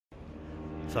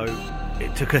So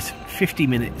it took us 50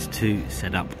 minutes to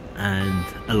set up and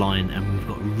align, and we've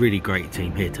got a really great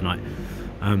team here tonight.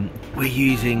 We're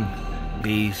using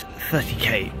these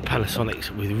 30K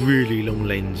Panasonics with really long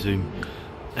lens zoom,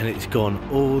 and it's gone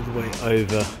all the way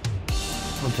over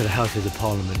onto the Houses of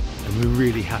Parliament, and we're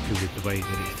really happy with the way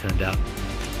that it's turned out.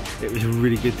 It was a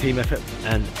really good team effort,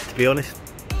 and to be honest,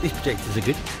 these projectors are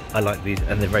good. I like these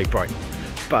and they're very bright.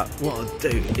 But what I'll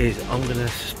do is I'm going to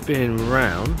spin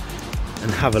around and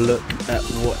have a look at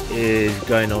what is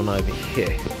going on over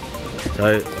here.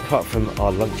 So apart from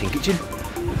our lunch and kitchen,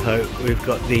 so we've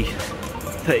got the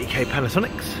 30K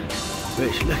Panasonics,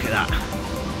 which, look at that,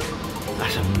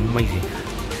 that's amazing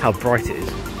how bright it is.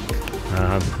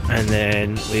 And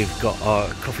then we've got our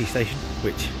coffee station,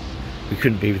 which we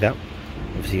couldn't be without,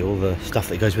 obviously all the stuff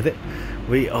that goes with it.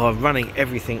 We are running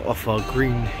everything off our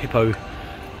green hippo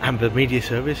amber media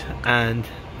service, and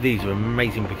these are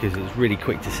amazing because it's really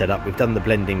quick to set up. We've done the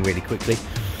blending really quickly.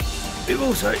 We've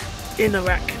also, in the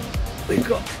rack, we've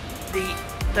got the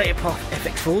datapath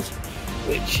FX4s,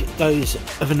 which those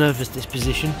of a nervous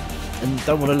disposition and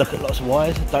don't want to look at lots of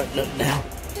wires, don't look now,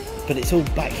 but it's all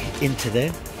back into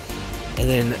there, and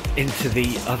then into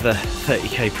the other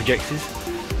 30K projectors,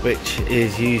 which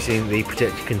is using the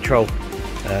projector control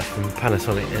from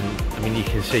Panasonic, and I mean, you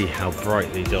can see how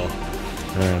bright these are.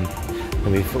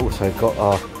 And we've also got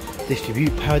our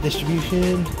power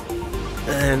distribution,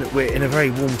 and we're in a very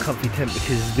warm, comfy tent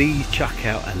because these chuck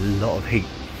out a lot of heat.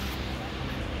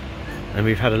 And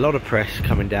we've had a lot of press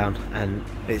coming down, and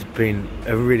it's been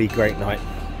a really great night,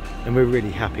 and we're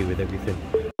really happy with everything.